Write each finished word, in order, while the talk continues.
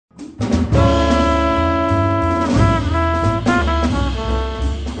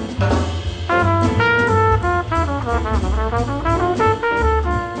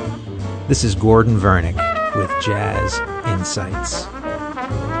This is Gordon Vernick with Jazz Insights.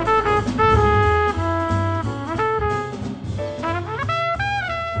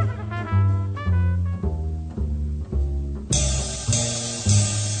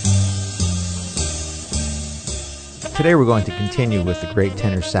 Today we're going to continue with the great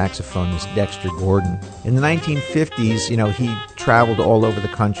tenor saxophonist Dexter Gordon. In the 1950s, he traveled all over the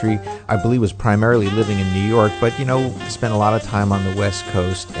country. I believe was primarily living in New York, but, spent a lot of time on the West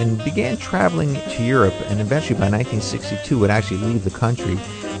Coast and began traveling to Europe, and eventually by 1962 would actually leave the country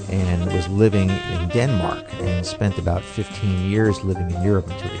and was living in Denmark and spent about 15 years living in Europe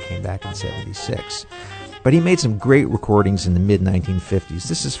until he came back in 76. But he made some great recordings in the mid-1950s.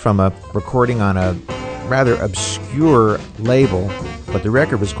 This is from a recording on a rather obscure label, but the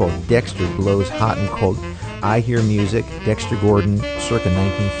record was called Dexter Blows Hot and Cold. I Hear Music, Dexter Gordon, circa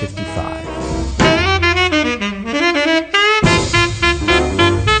 1955.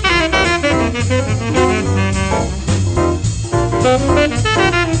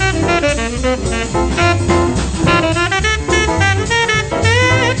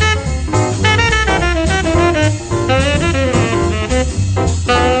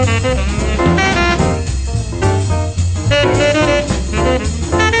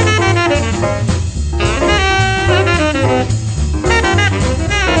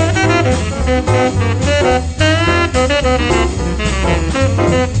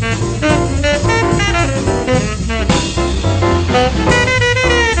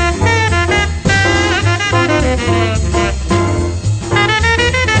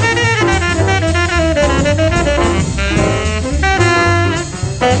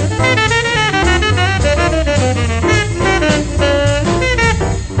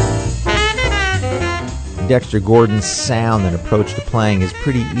 Dexter Gordon's sound and approach to playing is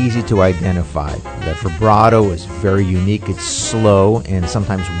pretty easy to identify. The vibrato is very unique. It's slow and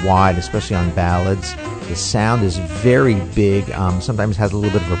sometimes wide, especially on ballads. The sound is very big, sometimes has a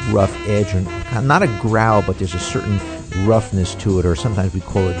little bit of a rough edge, and not a growl, but there's a certain roughness to it, or sometimes we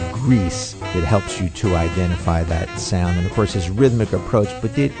call it grease, that helps you to identify that sound. And of course his rhythmic approach,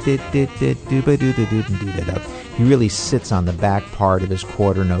 he really sits on the back part of his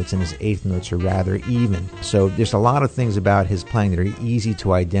quarter notes, and his eighth notes are rather even. So there's a lot of things about his playing that are easy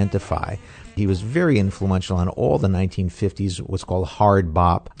to identify. He was very influential on all the 1950s, what's called hard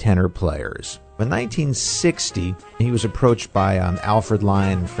bop tenor players. In 1960, he was approached by Alfred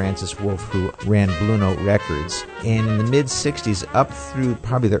Lyon and Francis Wolff, who ran Blue Note Records. And in the mid-60s, up through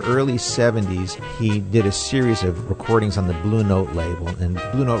probably the early 70s, he did a series of recordings on the Blue Note label. And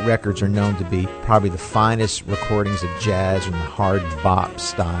Blue Note Records are known to be probably the finest recordings of jazz in the hard bop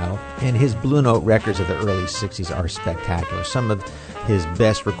style. And his Blue Note records of the early 60s are spectacular. Some of his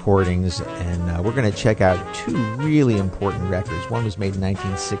best recordings, and we're going to check out two really important records. One was made in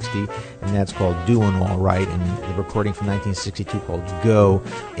 1960, and that's called Doing All Right, and the recording from 1962 called Go.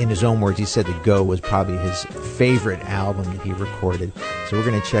 In his own words, he said that Go was probably his favorite album that he recorded. So we're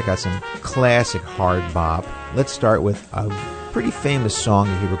going to check out some classic hard bop. Let's start with a pretty famous song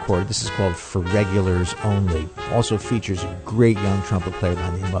that he recorded. This is called For Regulars Only. Also features a great young trumpet player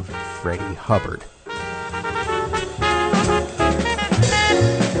by the name of Freddie Hubbard.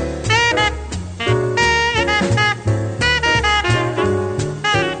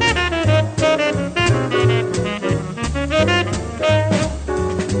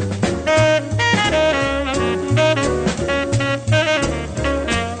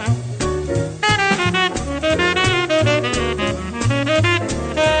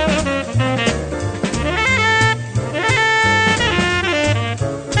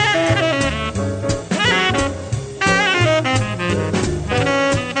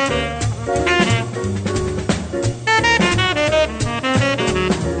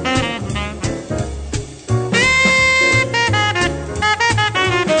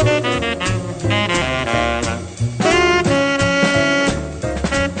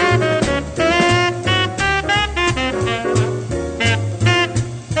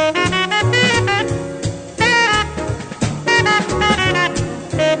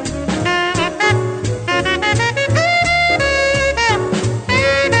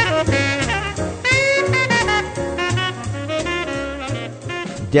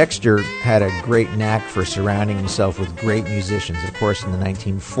 Dexter had a great knack for surrounding himself with great musicians. Of course, in the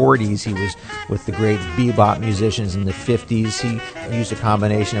 1940s, he was with the great bebop musicians. In the 50s, he used a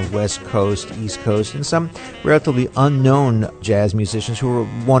combination of West Coast, East Coast, and some relatively unknown jazz musicians who were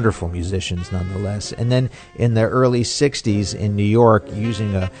wonderful musicians nonetheless. And then in the early 60s in New York,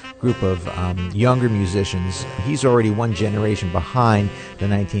 using a group of younger musicians, he's already one generation behind the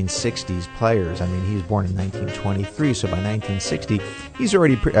 1960s players. I mean, he was born in 1923, so by 1960, he's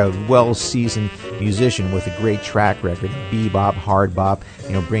already well-seasoned musician with a great track record, bebop, hard bop,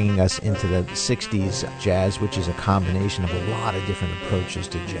 bringing us into the 60s jazz, which is a combination of a lot of different approaches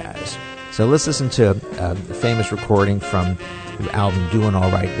to jazz. So let's listen to a famous recording from the album Doing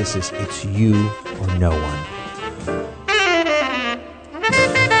All Right. This is It's You or No One.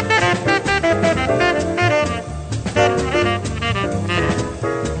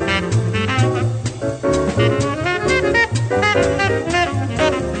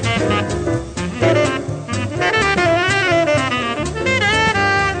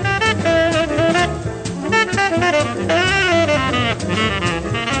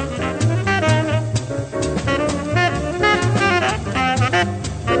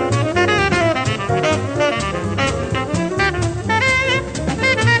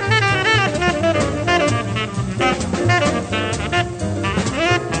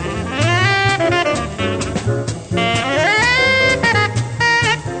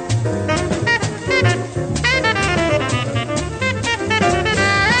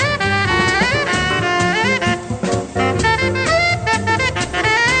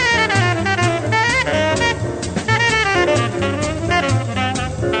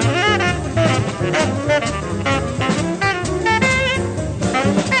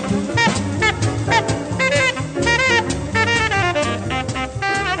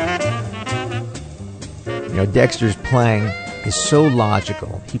 Dexter's playing is so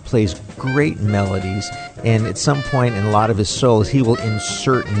logical. He plays great melodies, and at some point in a lot of his solos, he will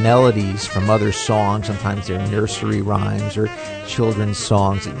insert melodies from other songs. Sometimes they're nursery rhymes or children's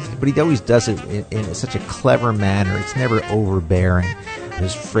songs, but he always does it in such a clever manner. It's never overbearing.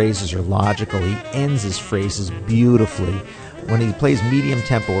 His phrases are logical. He ends his phrases beautifully. When he plays medium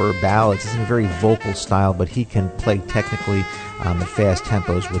tempo or ballads, it's in a very vocal style, but he can play technically the fast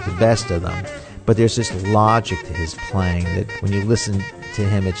tempos with the best of them. But there's this logic to his playing that when you listen to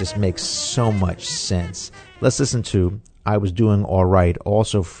him, it just makes so much sense. Let's listen to I Was Doing All Right,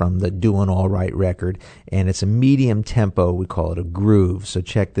 also from the Doing All Right record, and it's a medium tempo. We call it a groove, so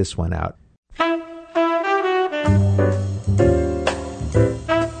check this one out.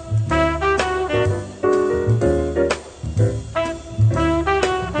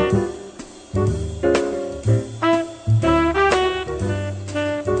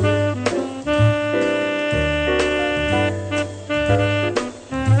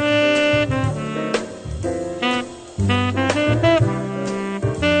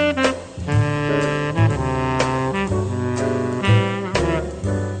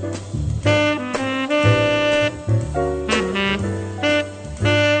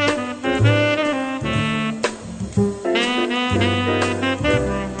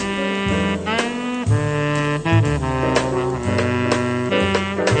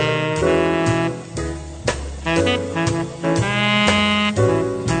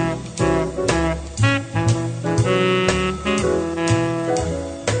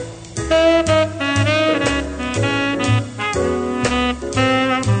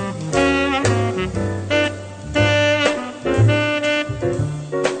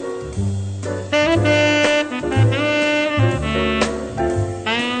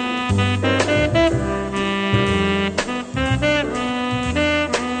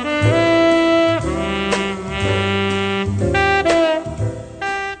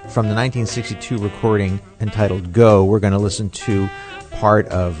 From the 1962 recording entitled Go, we're going to listen to part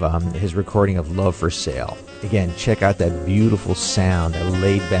of his recording of Love for Sale. Again, check out that beautiful sound, that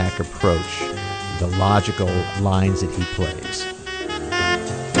laid-back approach, the logical lines that he plays.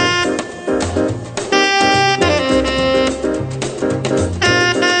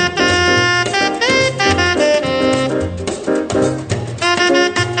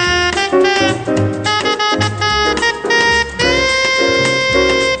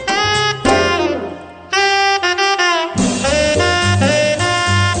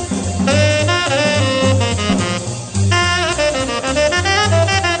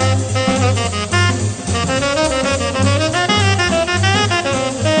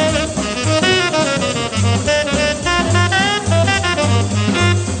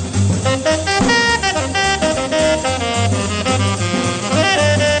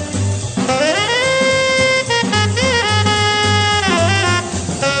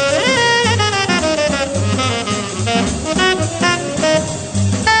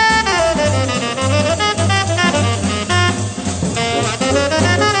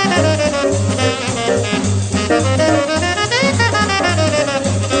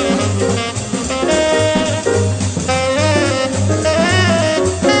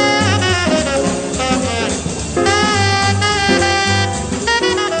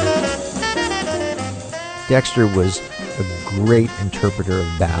 Dexter was a great interpreter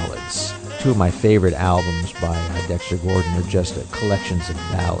of ballads. Two of my favorite albums by Dexter Gordon are just collections of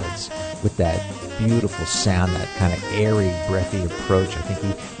ballads with that beautiful sound, that kind of airy, breathy approach. I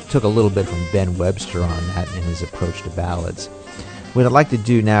think he took a little bit from Ben Webster on that in his approach to ballads. What I'd like to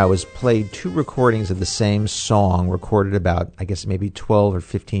do now is play two recordings of the same song, recorded about, I guess, maybe 12 or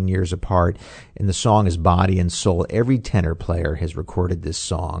 15 years apart. And the song is Body and Soul. Every tenor player has recorded this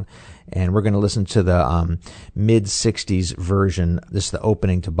song. And we're going to listen to the mid-'60s version. This is the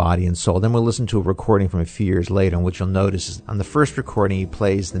opening to Body and Soul. Then we'll listen to a recording from a few years later, in which you'll notice is on the first recording he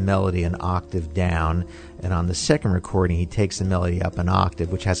plays the melody an octave down, and on the second recording he takes the melody up an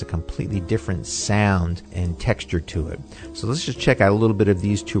octave, which has a completely different sound and texture to it. So let's just check out a little bit of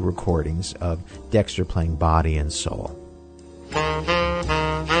these two recordings of Dexter playing Body and Soul.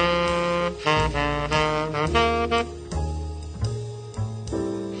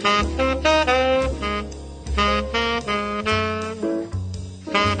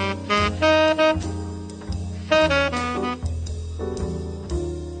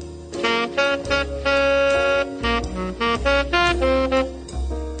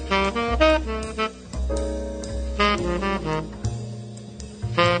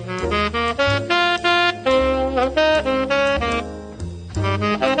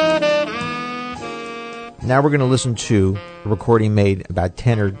 Now we're going to listen to a recording made about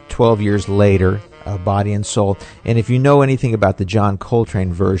 10 or 12 years later of Body and Soul. And if you know anything about the John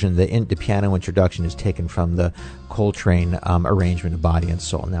Coltrane version, the piano introduction is taken from the Coltrane arrangement of Body and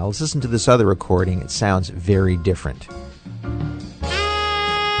Soul. Now let's listen to this other recording. It sounds very different.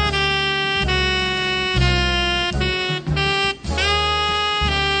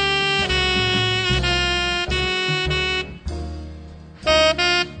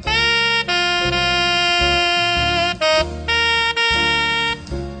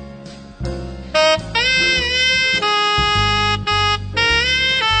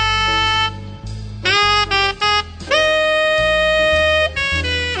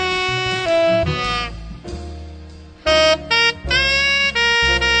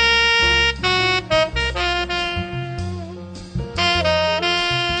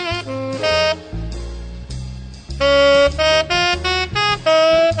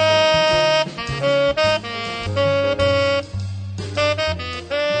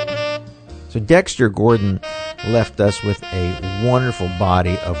 So Dexter Gordon left us with a wonderful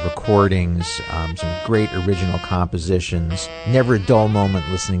body of recordings, some great original compositions. Never a dull moment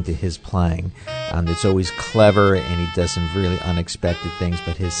listening to his playing. It's always clever, and he does some really unexpected things.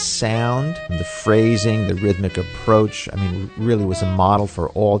 But his sound, the phrasing, the rhythmic approach, really was a model for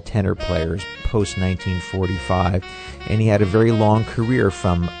all tenor players post-1945. And he had a very long career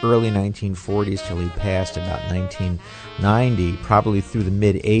from early 1940s till he passed about 1990, probably through the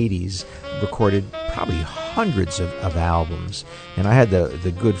mid-'80s, recorded probably hundreds of albums. And I had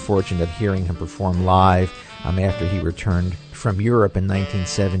the good fortune of hearing him perform live after he returned from Europe in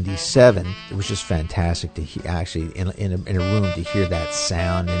 1977. It was just fantastic to actually in a room to hear that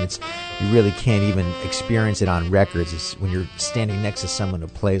sound, and you really can't even experience it on records. When you're standing next to someone who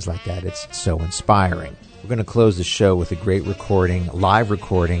plays like that, it's so inspiring. We're going to close the show with a great recording, a live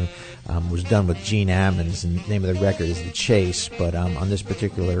recording. Was done with Gene Ammons, and the name of the record is The Chase, but on this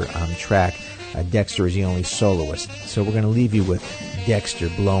particular track, Dexter is the only soloist. So we're going to leave you with Dexter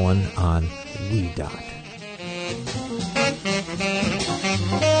blowing on Wee Dot.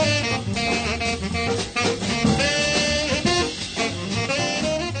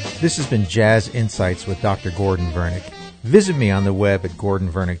 This has been Jazz Insights with Dr. Gordon Vernick. Visit me on the web at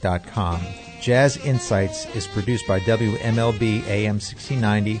gordonvernick.com. Jazz Insights is produced by WMLB AM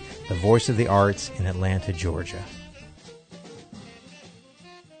 1690, the voice of the arts in Atlanta, Georgia.